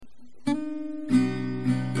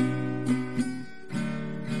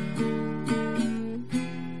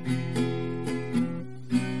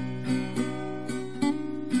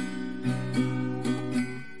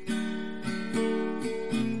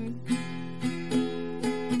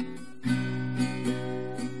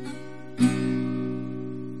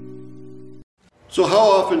So how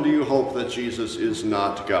often do you hope that Jesus is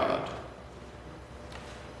not God?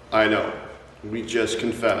 I know. We just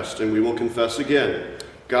confessed, and we will confess again.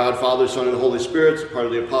 God, Father, Son, and Holy Spirit is part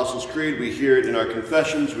of the Apostles' Creed. We hear it in our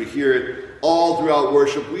confessions. We hear it all throughout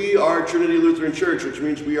worship. We are Trinity Lutheran Church, which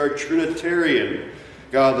means we are Trinitarian.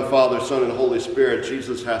 God, the Father, Son, and Holy Spirit.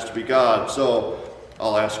 Jesus has to be God. So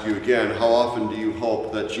I'll ask you again, how often do you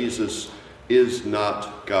hope that Jesus is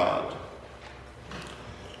not God?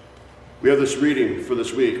 We have this reading for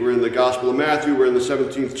this week. We're in the Gospel of Matthew. We're in the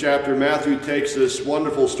 17th chapter. Matthew takes this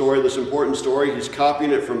wonderful story, this important story. He's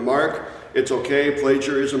copying it from Mark. It's okay.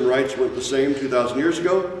 Plagiarism rights weren't the same 2,000 years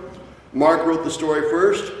ago. Mark wrote the story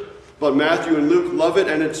first, but Matthew and Luke love it,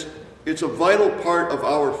 and it's a vital part of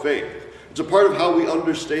our faith. It's a part of how we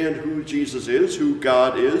understand who Jesus is, who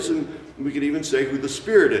God is, and we could even say who the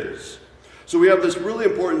Spirit is. So we have this really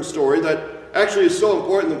important story that actually is so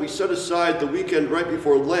important that we set aside the weekend right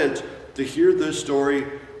before Lent to hear this story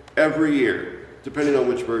every year, depending on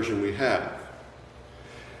which version we have.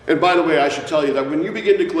 And by the way, I should tell you that when you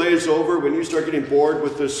begin to glaze over, when you start getting bored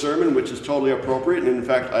with this sermon, which is totally appropriate, and in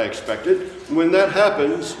fact I expect it, when that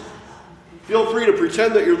happens, feel free to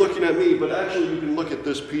pretend that you're looking at me, but actually you can look at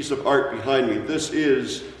this piece of art behind me. This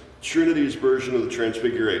is Trinity's version of the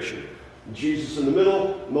Transfiguration. Jesus in the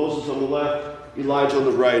middle, Moses on the left, Elijah on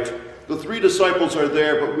the right. The three disciples are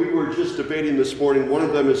there, but we were just debating this morning. One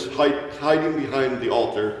of them is hiding behind the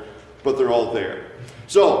altar, but they're all there.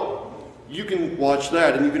 So you can watch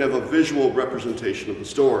that and you can have a visual representation of the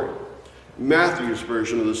story. Matthew's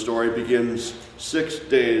version of the story begins 6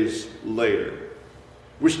 days later,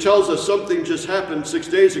 which tells us something just happened 6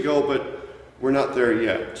 days ago, but we're not there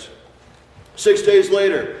yet. 6 days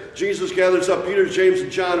later, Jesus gathers up Peter, James,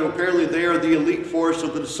 and John, and apparently they are the elite force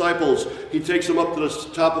of the disciples. He takes them up to the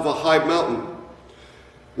top of a high mountain.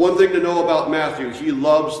 One thing to know about Matthew, he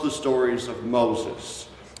loves the stories of Moses.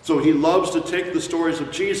 So he loves to take the stories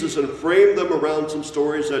of Jesus and frame them around some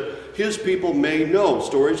stories that his people may know,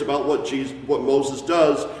 stories about what Moses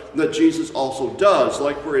does, and that Jesus also does,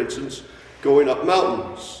 like, for instance, going up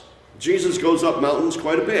mountains. Jesus goes up mountains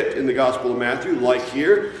quite a bit in the Gospel of Matthew, like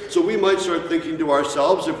here. So we might start thinking to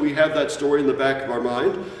ourselves, if we have that story in the back of our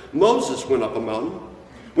mind, Moses went up a mountain.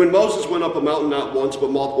 When Moses went up a mountain not once but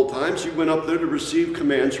multiple times, he went up there to receive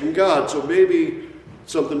commands from God. So maybe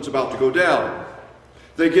something's about to go down.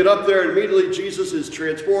 They get up there and immediately Jesus is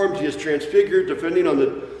transformed. He is transfigured, depending on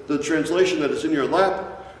the translation that is in your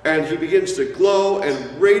lap. And he begins to glow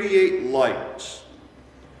and radiate light.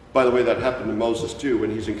 By the way, that happened to Moses too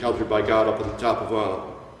when he's encountered by God up at the top of a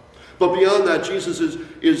mountain. But beyond that, Jesus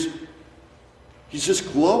he's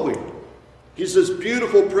just glowing. He's this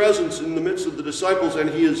beautiful presence in the midst of the disciples, and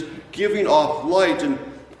he is giving off light. And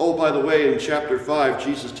oh, by the way, in chapter 5,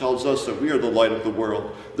 Jesus tells us that we are the light of the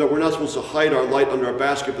world, that we're not supposed to hide our light under a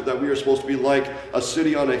basket, but that we are supposed to be like a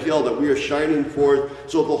city on a hill, that we are shining forth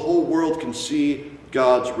so the whole world can see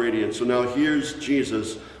God's radiance. So now here's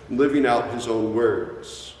Jesus living out his own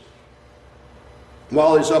words.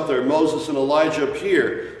 While he's up there, Moses and Elijah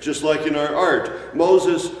appear, just like in our art.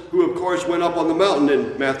 Moses, who of course went up on the mountain,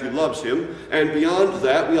 and Matthew loves him. And beyond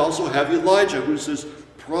that, we also have Elijah, who's this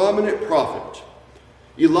prominent prophet.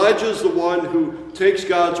 Elijah is the one who takes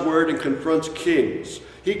God's word and confronts kings.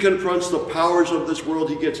 He confronts the powers of this world.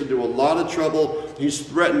 He gets into a lot of trouble. He's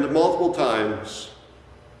threatened multiple times.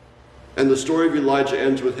 And the story of Elijah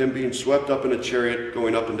ends with him being swept up in a chariot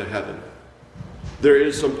going up into heaven. There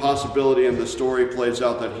is some possibility, and the story plays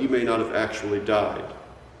out, that he may not have actually died.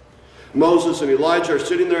 Moses and Elijah are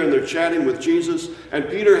sitting there and they're chatting with Jesus, and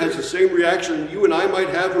Peter has the same reaction you and I might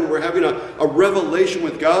have when we're having a revelation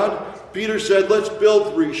with God. Peter said, let's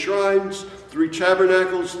build 3 shrines, 3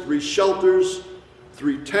 tabernacles, 3 shelters,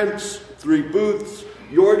 3 tents, 3 booths.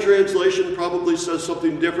 Your translation probably says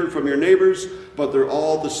something different from your neighbors, but they're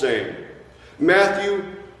all the same. Matthew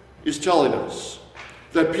is telling us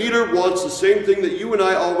that Peter wants the same thing that you and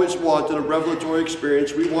I always want in a revelatory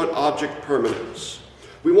experience. We want object permanence.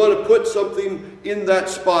 We want to put something in that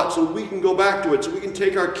spot so we can go back to it, so we can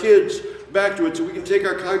take our kids back to it, so we can take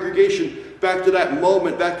our congregation back to that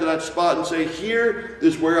moment, back to that spot, and say, here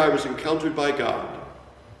is where I was encountered by God.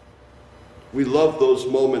 We love those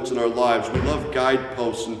moments in our lives. We love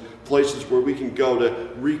guideposts and places where we can go to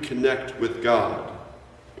reconnect with God.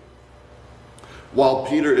 While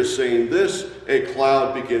Peter is saying this, a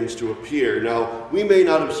cloud begins to appear. Now, we may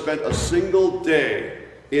not have spent a single day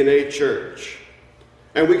in a church,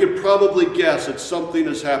 and we could probably guess that something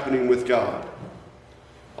is happening with God.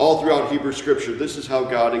 All throughout Hebrew Scripture, this is how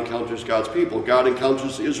God encounters God's people. God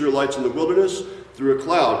encounters the Israelites in the wilderness through a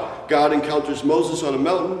cloud. God encounters Moses on a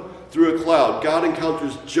mountain through a cloud. God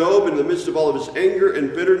encounters Job in the midst of all of his anger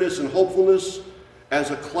and bitterness and hopefulness as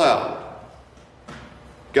a cloud.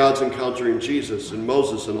 God's encountering Jesus and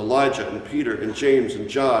Moses and Elijah and Peter and James and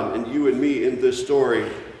John and you and me in this story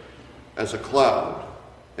as a cloud.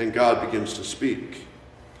 And God begins to speak.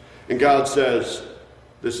 And God says,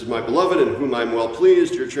 "This is my beloved in whom I am well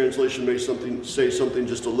pleased." Your translation may say something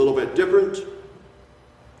just a little bit different.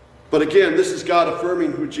 But again, this is God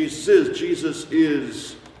affirming who Jesus is. Jesus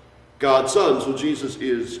is God's Son, so Jesus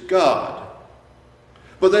is God.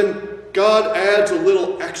 But then God adds a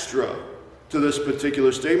little extra to this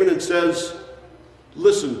particular statement and says,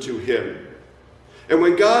 "Listen to him." And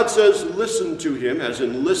when God says listen to him, as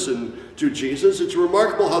in listen to Jesus, it's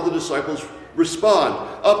remarkable how the disciples respond.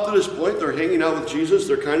 Up to this point, they're hanging out with Jesus.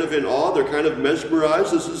 They're kind of in awe. They're kind of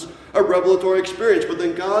mesmerized. This is a revelatory experience. But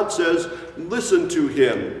then God says, listen to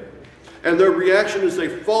him. And their reaction is they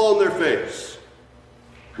fall on their face,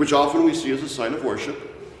 which often we see as a sign of worship.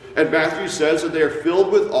 And Matthew says that they are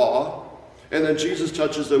filled with awe. And then Jesus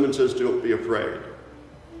touches them and says, don't be afraid.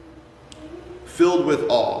 Filled with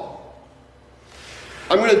awe.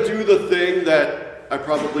 I'm going to do the thing that I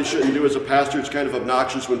probably shouldn't do as a pastor. It's kind of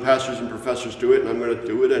obnoxious when pastors and professors do it, and I'm going to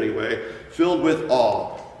do it anyway. Filled with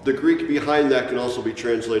awe. The Greek behind that can also be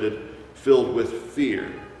translated filled with fear.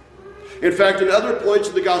 In fact, in other points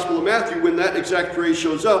of the Gospel of Matthew, when that exact phrase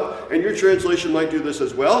shows up, and your translation might do this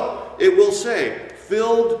as well, it will say,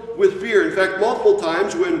 filled with fear. In fact, multiple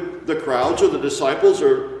times when the crowds or the disciples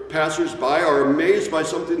or passers-by are amazed by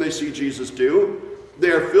something they see Jesus do,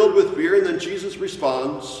 they are filled with fear, and then Jesus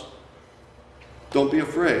responds, don't be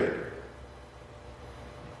afraid.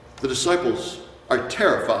 The disciples are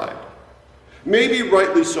terrified. Maybe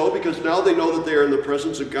rightly so, because now they know that they are in the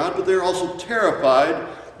presence of God, but they're also terrified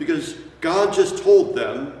because God just told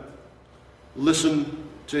them, listen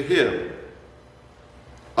to him.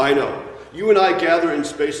 I know. You and I gather in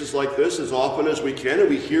spaces like this as often as we can, and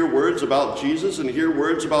we hear words about Jesus and hear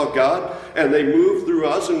words about God, and they move through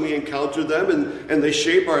us, and we encounter them, and they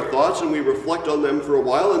shape our thoughts, and we reflect on them for a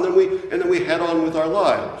while, and then we head on with our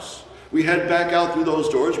lives. We head back out through those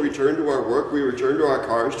doors, return to our work, we return to our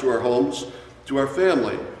cars, to our homes, to our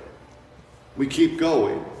family. We keep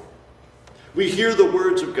going. We hear the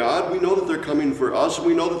words of God. We know that they're coming for us.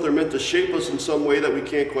 We know that they're meant to shape us in some way that we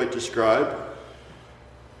can't quite describe.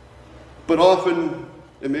 But often,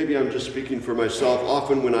 and maybe I'm just speaking for myself,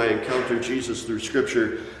 often when I encounter Jesus through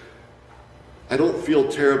Scripture, I don't feel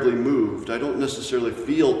terribly moved. I don't necessarily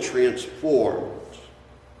feel transformed.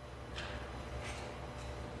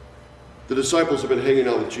 The disciples have been hanging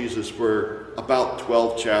out with Jesus for about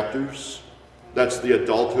 12 chapters. That's the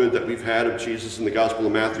adulthood that we've had of Jesus in the Gospel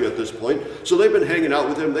of Matthew at this point. So they've been hanging out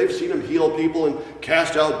with him. They've seen him heal people and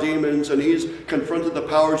cast out demons, and he's confronted the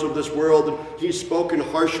powers of this world, and he's spoken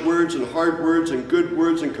harsh words and hard words and good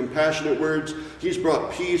words and compassionate words. He's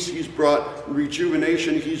brought peace. He's brought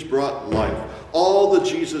rejuvenation. He's brought life. All the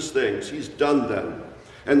Jesus things, he's done them.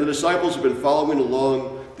 And the disciples have been following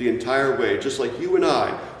along the entire way, just like you and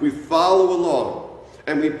I. We follow along,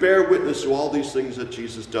 and we bear witness to all these things that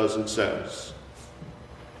Jesus does and says.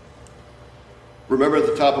 Remember at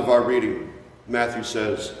the top of our reading, Matthew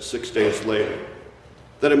says 6 days later.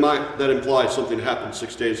 That implies something happened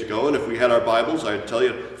 6 days ago, and if we had our Bibles, I'd tell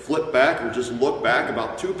you, flip back or just look back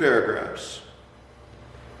about 2 paragraphs.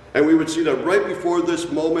 And we would see that right before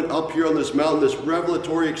this moment up here on this mountain, this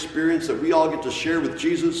revelatory experience that we all get to share with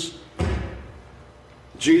Jesus,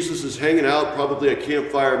 Jesus is hanging out, probably a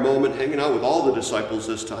campfire moment, hanging out with all the disciples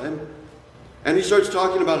this time. And he starts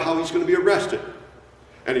talking about how he's going to be arrested.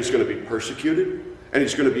 And he's going to be persecuted, and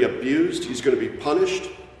he's going to be abused, he's going to be punished,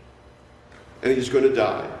 and he's going to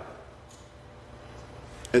die.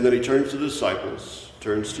 And then he turns to the disciples,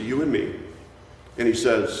 turns to you and me, and he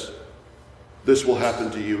says, this will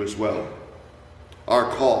happen to you as well. Our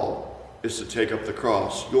call is to take up the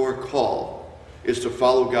cross. Your call is to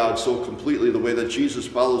follow God so completely, the way that Jesus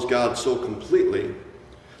follows God so completely,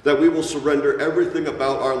 that we will surrender everything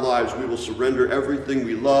about our lives. We will surrender everything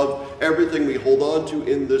we love, everything we hold on to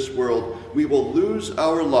in this world. We will lose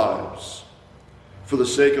our lives for the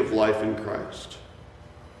sake of life in Christ.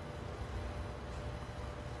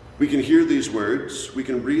 We can hear these words. We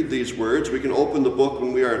can read these words. We can open the book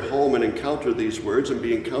when we are at home and encounter these words and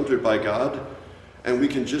be encountered by God. And we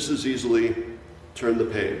can just as easily turn the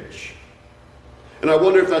page. And I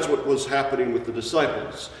wonder if that's what was happening with the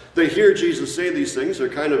disciples. They hear Jesus say these things. They're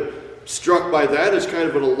kind of struck by that. It's kind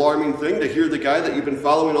of an alarming thing to hear the guy that you've been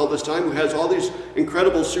following all this time, who has all these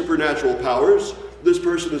incredible supernatural powers, This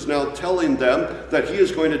person is now telling them that he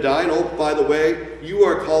is going to die, and oh, by the way, you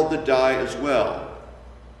are called to die as well.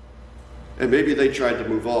 And maybe they tried to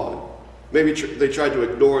move on. Maybe they tried to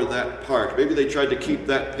ignore that part. Maybe they tried to keep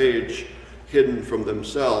that page hidden from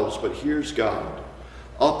themselves. But here's God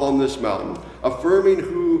up on this mountain, affirming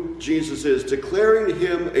who Jesus is, declaring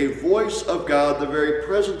him a voice of God, the very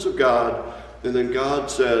presence of God. And then God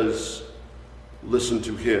says, listen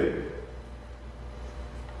to him.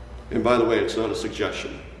 And by the way, it's not a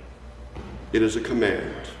suggestion. It is a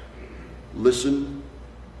command. Listen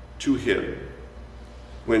to him.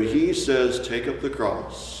 When he says, take up the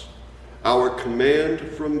cross, our command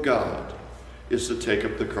from God is to take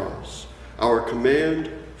up the cross. Our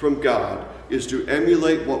command from God is to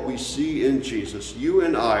emulate what we see in Jesus. You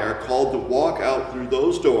and I are called to walk out through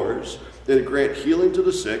those doors and grant healing to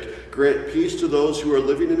the sick, grant peace to those who are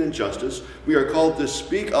living in injustice. We are called to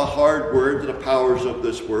speak a hard word to the powers of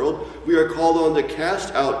this world. We are called on to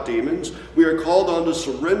cast out demons. We are called on to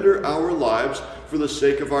surrender our lives for the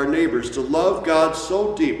sake of our neighbors, to love God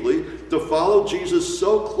so deeply, to follow Jesus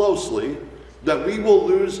so closely that we will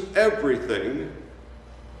lose everything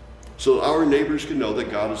so that our neighbors can know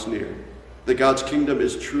that God is near, that God's kingdom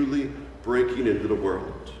is truly breaking into the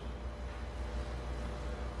world.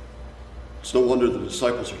 It's no wonder the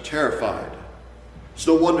disciples are terrified. It's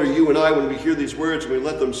no wonder you and I, when we hear these words and we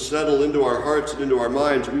let them settle into our hearts and into our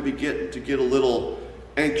minds, we begin to get a little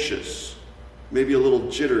anxious, maybe a little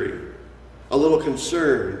jittery, a little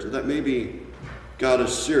concerned that maybe God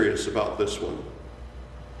is serious about this one.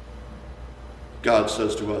 God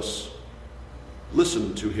says to us,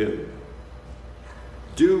 listen to him.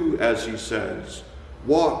 Do as he says.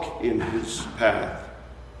 Walk in his path.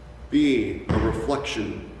 Be a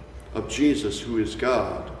reflection of Jesus, who is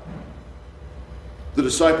God. The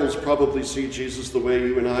disciples probably see Jesus the way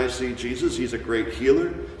you and I see Jesus. He's a great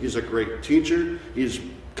healer. He's a great teacher. He's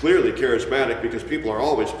clearly charismatic because people are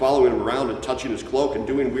always following him around and touching his cloak and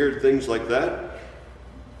doing weird things like that.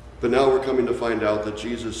 But now we're coming to find out that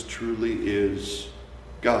Jesus truly is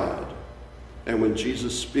God. And when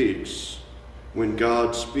Jesus speaks, when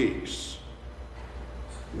God speaks,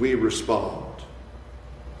 we respond.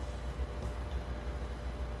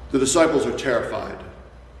 The disciples are terrified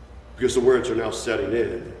because the words are now setting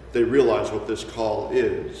in. They realize what this call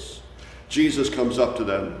is. Jesus comes up to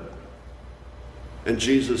them, and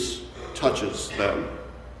Jesus touches them.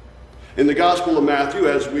 In the Gospel of Matthew,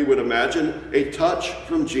 as we would imagine, a touch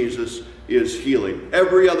from Jesus is healing.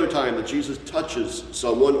 Every other time that Jesus touches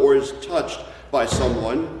someone or is touched by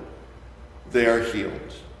someone, they are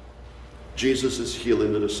healed. Jesus is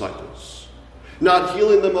healing the disciples. Not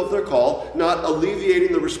healing them of their call, not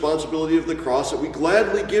alleviating the responsibility of the cross that we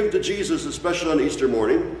gladly give to Jesus, especially on Easter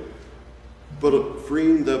morning, but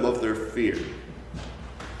freeing them of their fear.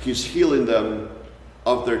 He's healing them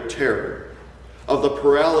of their terror, of the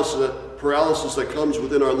paralysis that comes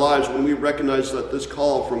within our lives when we recognize that this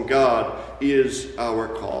call from God is our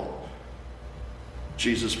call.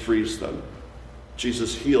 Jesus frees them.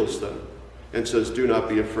 Jesus heals them and says, do not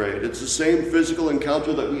be afraid. It's the same physical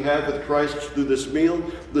encounter that we have with Christ through this meal,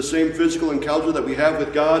 the same physical encounter that we have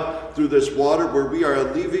with God through this water, where we are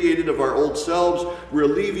alleviated of our old selves, we're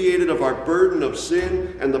alleviated of our burden of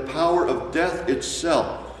sin and the power of death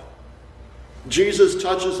itself. Jesus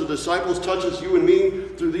touches the disciples, touches you and me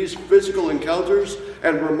through these physical encounters,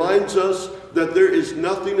 and reminds us that there is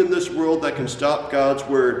nothing in this world that can stop God's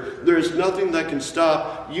word. There is nothing that can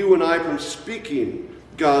stop you and I from speaking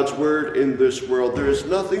God's word in this world. There is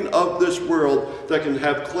nothing of this world that can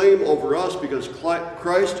have claim over us, because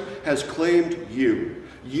Christ has claimed you.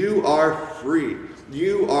 You are free.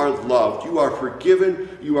 You are loved. You are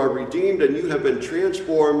forgiven. You are redeemed, and you have been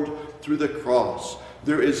transformed through the cross.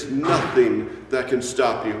 There is nothing that can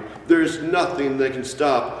stop you. There is nothing that can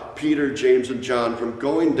stop Peter, James, and John from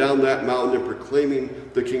going down that mountain and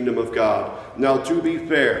proclaiming the kingdom of God. Now, to be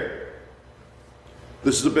fair,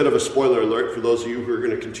 this is a bit of a spoiler alert for those of you who are going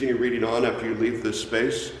to continue reading on after you leave this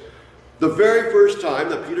space. The very first time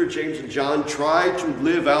that Peter, James, and John tried to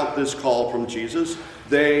live out this call from Jesus,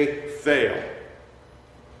 they fail.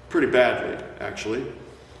 Pretty badly, actually.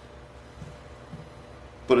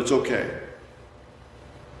 But it's okay,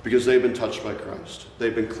 because they've been touched by Christ.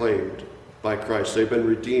 They've been claimed by Christ. They've been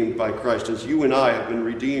redeemed by Christ, as you and I have been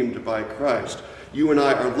redeemed by Christ. You and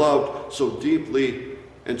I are loved so deeply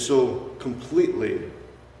and so completely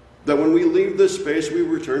that when we leave this space, we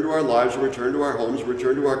return to our lives, we return to our homes, we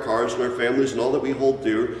return to our cars and our families and all that we hold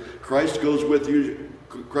dear. Christ goes with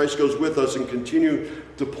us and continue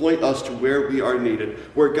to point us to where we are needed,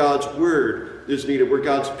 where God's word is needed, where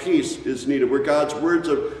God's peace is needed, where God's words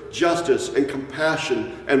of justice and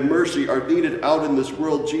compassion and mercy are needed out in this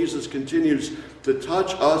world. Jesus continues to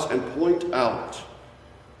touch us and point out,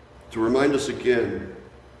 to remind us again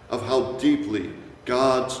of how deeply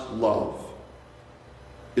God's love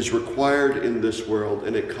is required in this world,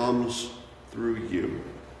 and it comes through you.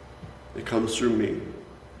 It comes through me.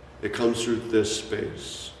 It comes through this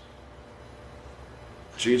space.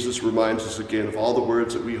 Jesus reminds us again of all the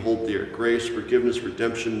words that we hold dear: grace, forgiveness,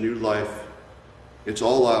 redemption, new life. It's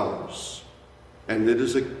all ours. And it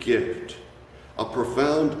is a gift, a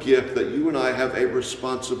profound gift that you and I have a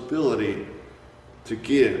responsibility to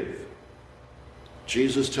give.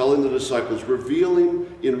 Jesus telling the disciples,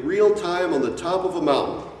 revealing in real time on the top of a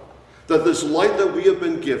mountain, that this light that we have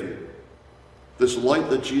been given, this light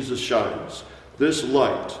that Jesus shines, this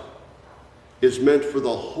light is meant for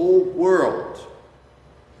the whole world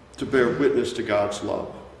to bear witness to God's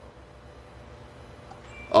love.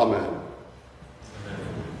 Amen.